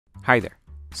Hi there.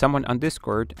 Someone on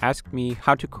Discord asked me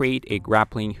how to create a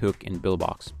grappling hook in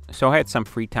Buildbox. So I had some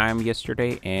free time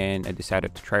yesterday and I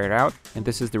decided to try it out, and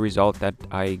this is the result that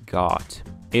I got.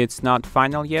 It's not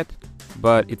final yet,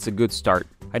 but it's a good start.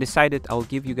 I decided I'll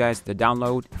give you guys the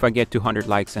download if I get 200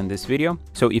 likes in this video.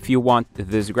 So if you want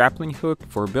this grappling hook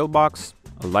for Buildbox,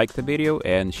 like the video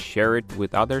and share it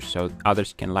with others so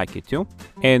others can like it too.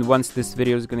 And once this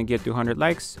video is going to get 200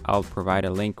 likes, I'll provide a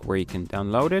link where you can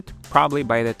download it. Probably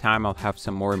by the time I'll have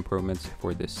some more improvements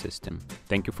for this system.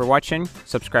 Thank you for watching.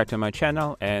 Subscribe to my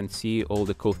channel and see all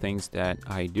the cool things that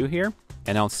I do here.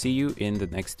 And I'll see you in the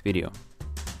next video.